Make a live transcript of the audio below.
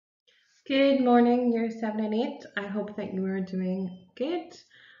Good morning, year 7 and 8. I hope that you are doing good.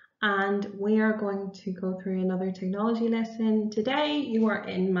 And we are going to go through another technology lesson. Today you are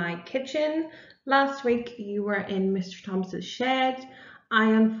in my kitchen. Last week you were in Mr. Thomas's shed. I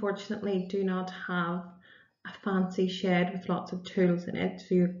unfortunately do not have a fancy shed with lots of tools in it,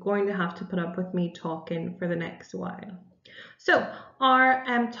 so you're going to have to put up with me talking for the next while. So our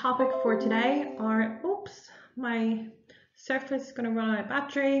topic for today are, oops, my Surface is going to run out of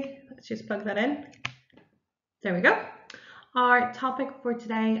battery. Let's just plug that in. There we go. Our topic for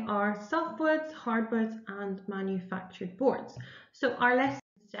today are softwoods, hardwoods, and manufactured boards. So our lesson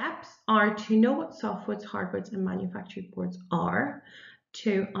steps are to know what softwoods, hardwoods, and manufactured boards are,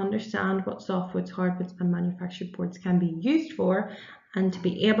 to understand what softwoods, hardwoods, and manufactured boards can be used for, and to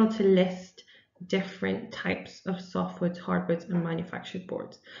be able to list different types of softwoods, hardwoods, and manufactured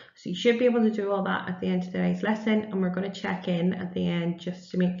boards. So you should be able to do all that at the end of today's lesson, and we're going to check in at the end just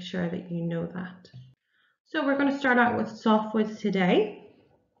to make sure that you know that. So we're going to start out with softwoods today.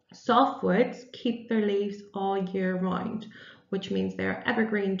 Softwoods keep their leaves all year round, which means they're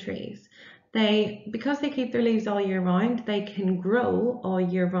evergreen trees. Because they keep their leaves all year round, they can grow all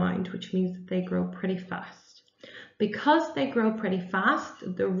year round, which means that they grow pretty fast. Because they grow pretty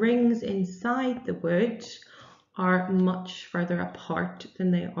fast, the rings inside the wood are much further apart than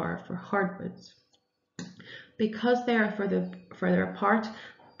they are for hardwoods. Because they are further apart,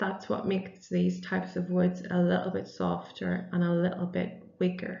 that's what makes these types of woods a little bit softer and a little bit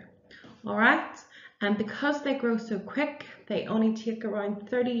weaker. All right, and because they grow so quick, they only take around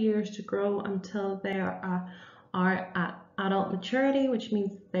 30 years to grow until they are at adult maturity, which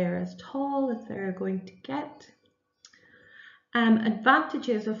means they're as tall as they're going to get.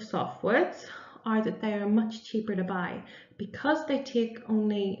 Advantages of softwoods are that they are much cheaper to buy. Because they take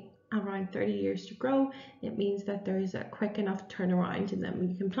only around 30 years to grow, it means that there is a quick enough turnaround in them.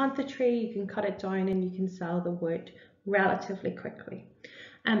 You can plant the tree, you can cut it down, and you can sell the wood relatively quickly.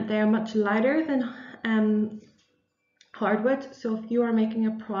 They are much lighter than hardwood, so if you are making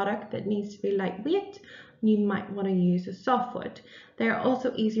a product that needs to be lightweight, you might want to use a softwood. They are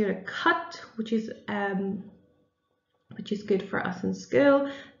also easier to cut, which is good for us in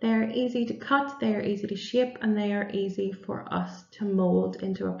school. They are easy to cut, they are easy to shape, and they are easy for us to mold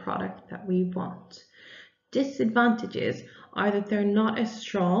into a product that we want. Disadvantages are that they're not as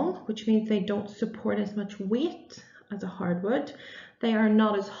strong, which means they don't support as much weight as a hardwood. They are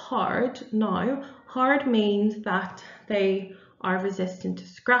not as hard. Now, hard means that they are resistant to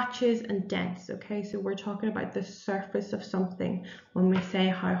scratches and dents, okay? So we're talking about the surface of something when we say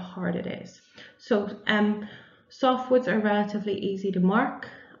how hard it is. So softwoods are relatively easy to mark.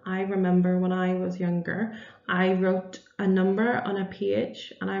 I remember when I was younger, I wrote a number on a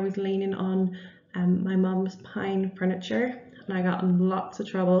page and I was leaning on my mum's pine furniture, and I got in lots of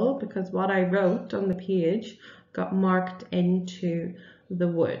trouble because what I wrote on the page got marked into the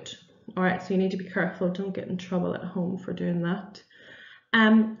wood. All right, so you need to be careful, don't get in trouble at home for doing that.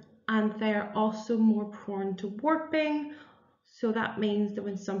 And they're also more prone to warping, so that means that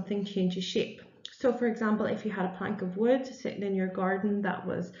when something changes shape. So for example, if you had a plank of wood sitting in your garden that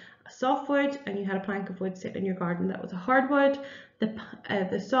was a softwood, and you had a plank of wood sitting in your garden that was a hardwood,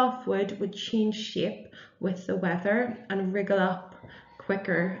 the softwood would change shape with the weather and wriggle up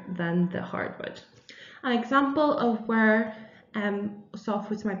quicker than the hardwood. An example of where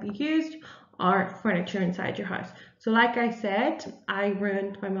softwoods might be used are furniture inside your house. So like I said, I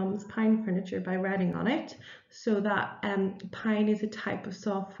ruined my mum's pine furniture by writing on it, so that pine is a type of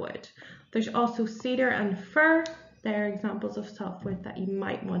softwood. There's also cedar and fir. They're examples of softwood that you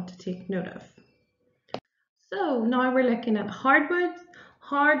might want to take note of. So now we're looking at hardwoods.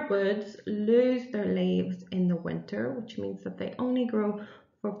 Hardwoods lose their leaves in the winter, which means that they only grow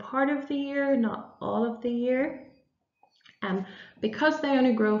for part of the year, not all of the year. Because they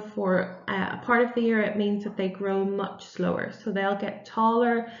only grow for a part of the year, it means that they grow much slower. So they'll get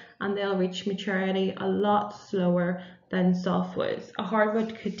taller and they'll reach maturity a lot slower than softwoods. A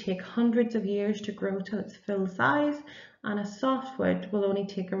hardwood could take hundreds of years to grow to its full size, and a softwood will only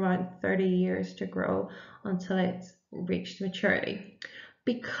take around 30 years to grow until it's reached maturity.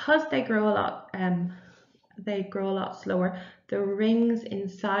 Because they grow a lot slower, the rings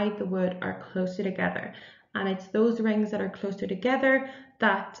inside the wood are closer together, and it's those rings that are closer together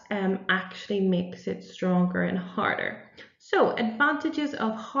that actually makes it stronger and harder. So advantages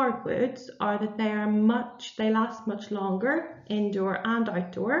of hardwoods are that they last much longer indoor and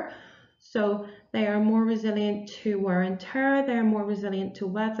outdoor. So they are more resilient to wear and tear, they're more resilient to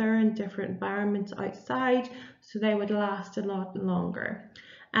weather and different environments outside, so they would last a lot longer.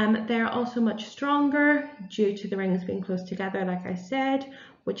 They're also much stronger due to the rings being close together, like I said,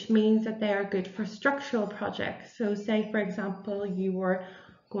 which means that they are good for structural projects. So say, for example, you were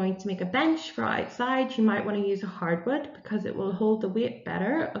going to make a bench for outside, you might want to use a hardwood because it will hold the weight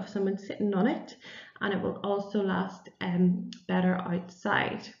better of someone sitting on it, and it will also last better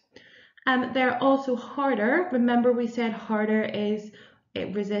outside. They're also harder. Remember we said harder is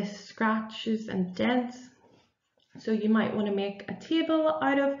it resists scratches and dents. So you might want to make a table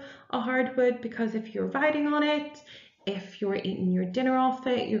out of a hardwood because if you're writing on it, if you're eating your dinner off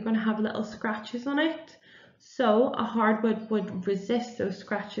it, you're going to have little scratches on it. So a hardwood would resist those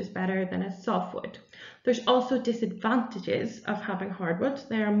scratches better than a softwood. There's also disadvantages of having hardwoods.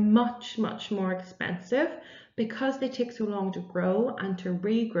 They are much more expensive because they take so long to grow and to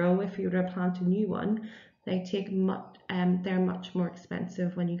regrow. If you were to plant a new one, they're much more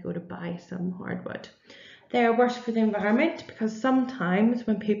expensive when you go to buy some hardwood. They are worse for the environment because sometimes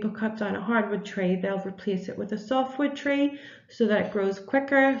when people cut down a hardwood tree, they'll replace it with a softwood tree so that it grows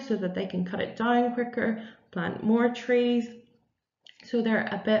quicker, so that they can cut it down quicker, plant more trees. So they're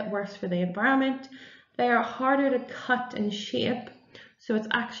a bit worse for the environment. They are harder to cut and shape, so it's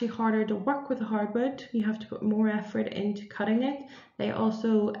actually harder to work with a hardwood. You have to put more effort into cutting it. They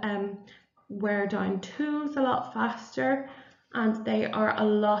also wear down tools a lot faster, and they are a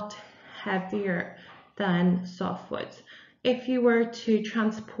lot heavier than softwoods. If you were to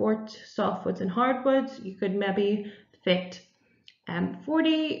transport softwoods and hardwoods, you could maybe fit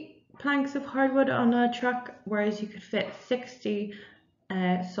 40 planks of hardwood on a truck, whereas you could fit 60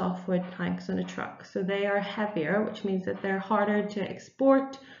 softwood planks on a truck. So they are heavier, which means that they're harder to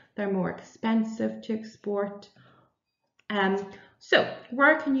export, they're more expensive to export. So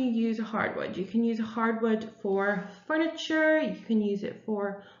where can you use a hardwood? You can use a hardwood for furniture, you can use it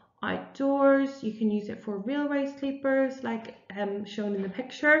for outdoors, you can use it for railway sleepers like shown in the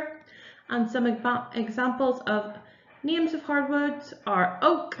picture. And some examples of names of hardwoods are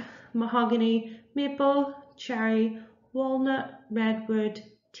oak, mahogany, maple, cherry, walnut, redwood,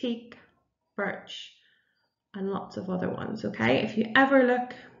 teak, birch, and lots of other ones. Okay, if you ever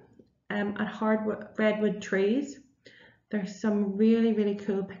look at redwood trees, there's some really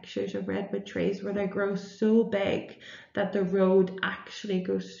cool pictures of redwood trees where they grow so big that the road actually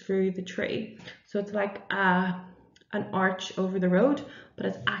goes through the tree. So it's like an arch over the road, but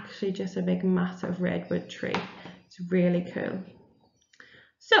it's actually just a big massive redwood tree. It's really cool.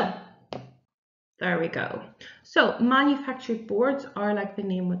 So there we go. So manufactured boards are, like the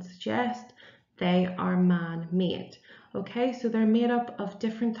name would suggest, they are man-made. Okay, so they're made up of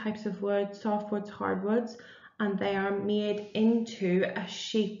different types of wood, softwoods, hardwoods, and they are made into a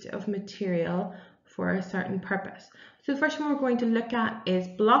sheet of material for a certain purpose. So the first one we're going to look at is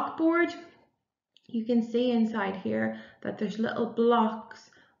blockboard. You can see inside here that there's little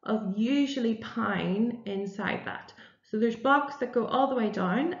blocks of usually pine inside that. So there's blocks that go all the way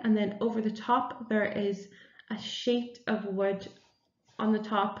down, and then over the top there is a sheet of wood on the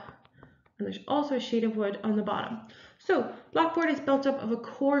top, and there's also a sheet of wood on the bottom. So blockboard is built up of a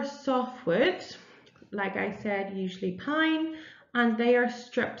coarse softwood, like I said, usually pine, and they are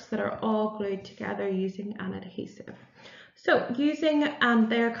strips that are all glued together using an adhesive. So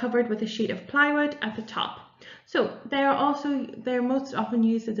they're covered with a sheet of plywood at the top. So they're most often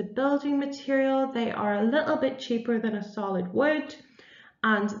used as a building material. They are a little bit cheaper than a solid wood,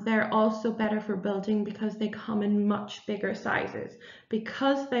 and they're also better for building because they come in much bigger sizes.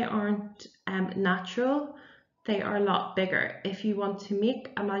 Because they aren't natural, they are a lot bigger. If you want to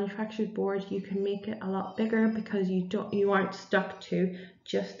make a manufactured board, you can make it a lot bigger because you aren't stuck to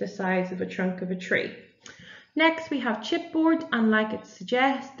just the size of a trunk of a tree. Next we have chipboard, and like it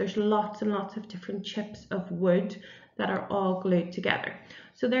suggests, there's lots and lots of different chips of wood that are all glued together.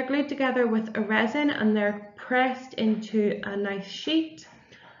 So they're glued together with a resin and they're pressed into a nice sheet.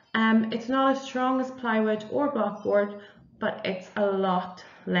 It's not as strong as plywood or blockboard, but it's a lot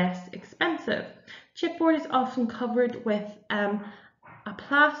less expensive. Chipboard is often covered with a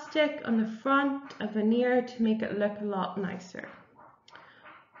plastic on the front, a veneer, to make it look a lot nicer.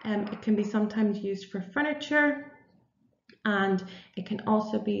 It can be sometimes used for furniture, and it can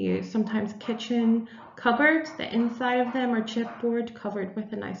also be used sometimes kitchen cupboards. The inside of them are chipboard covered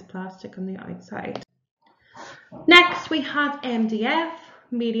with a nice plastic on the outside. Next we have MDF,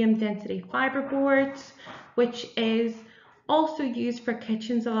 medium density fiberboards, which is also used for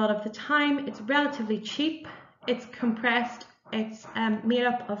kitchens a lot of the time. It's relatively cheap, it's compressed, it's made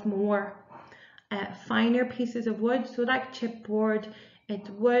up of more finer pieces of wood. So like chipboard, it's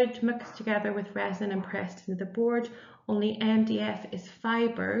wood mixed together with resin and pressed into the board, only MDF is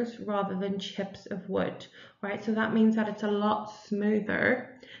fibers rather than chips of wood, right? So that means that it's a lot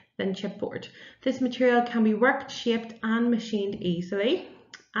smoother than chipboard. This material can be worked, shaped and machined easily.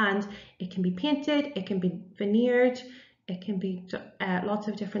 and it can be painted, it can be veneered, it can be lots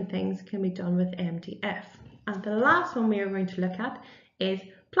of different things can be done with MDF. And the last one we are going to look at is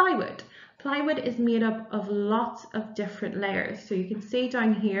plywood. Plywood is made up of lots of different layers. So you can see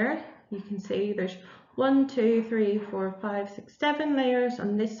down here, you can see there's 1, 2, 3, 4, 5, 6, 7 layers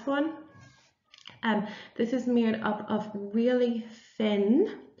on this one. This is made up of really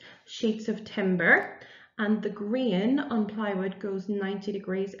thin sheets of timber, and the grain on plywood goes 90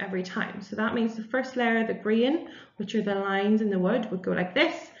 degrees every time. So that means the first layer, the grain, which are the lines in the wood, would go like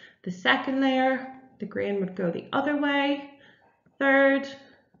this. The second layer, the grain would go the other way. Third,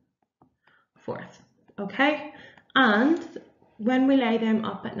 fourth, okay? And when we lay them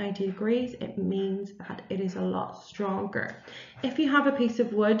up at 90 degrees, it means that it is a lot stronger. If you have a piece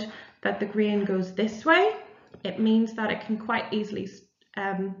of wood that the grain goes this way, it means that it can quite easily,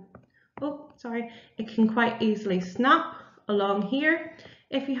 it can quite easily snap along here.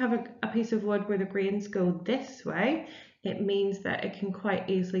 If you have a piece of wood where the grains go this way, it means that it can quite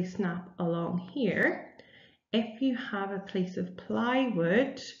easily snap along here. If you have a piece of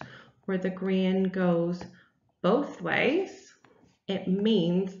plywood where the grain goes both ways, it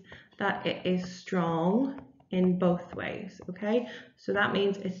means that it is strong in both ways, okay? So that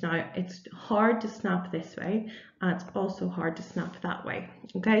means it's hard to snap this way, and it's also hard to snap that way,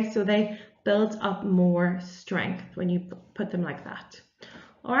 okay? So they build up more strength when you put them like that.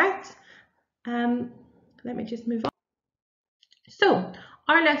 All right, let me just move on. So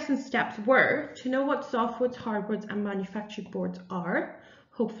our lesson steps were to know what softwoods, hardwoods and manufactured boards are.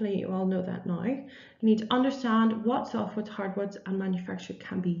 Hopefully you all know that now. You need to understand what softwoods, hardwoods and manufactured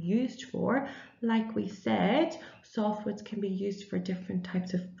can be used for. Like we said, softwoods can be used for different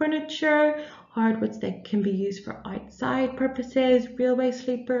types of furniture. Hardwoods, they can be used for outside purposes, railway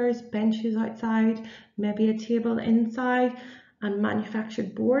sleepers, benches outside, maybe a table inside. And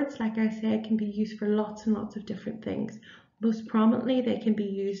manufactured boards, like I said, can be used for lots and lots of different things. Most prominently, they can be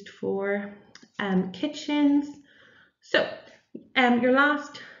used for kitchens. So your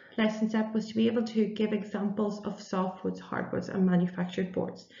last lesson step was to be able to give examples of softwoods, hardwoods and manufactured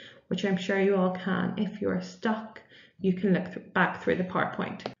boards, which I'm sure you all can. If you're stuck, you can look back through the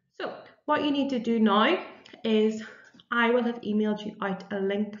PowerPoint. So what you need to do now is I will have emailed you out a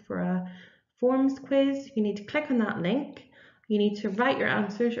link for a forms quiz. You need to click on that link. You need to write your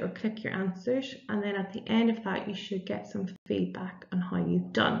answers or click your answers, and then at the end of that you should get some feedback on how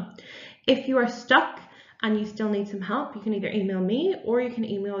you've done. If you are stuck and you still need some help, you can either email me or you can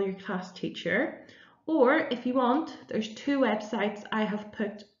email your class teacher. Or if you want, there's 2 websites I have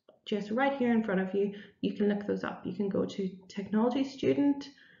put just right here in front of you. You can look those up. You can go to Technology Student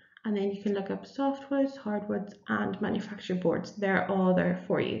and then you can look up softwoods, hardwoods and manufactured boards. They're all there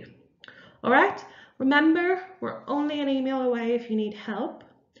for you. All right. Remember, we're only an email away if you need help,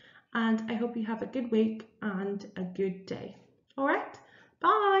 and I hope you have a good week and a good day. All right,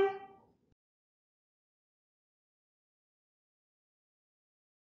 bye.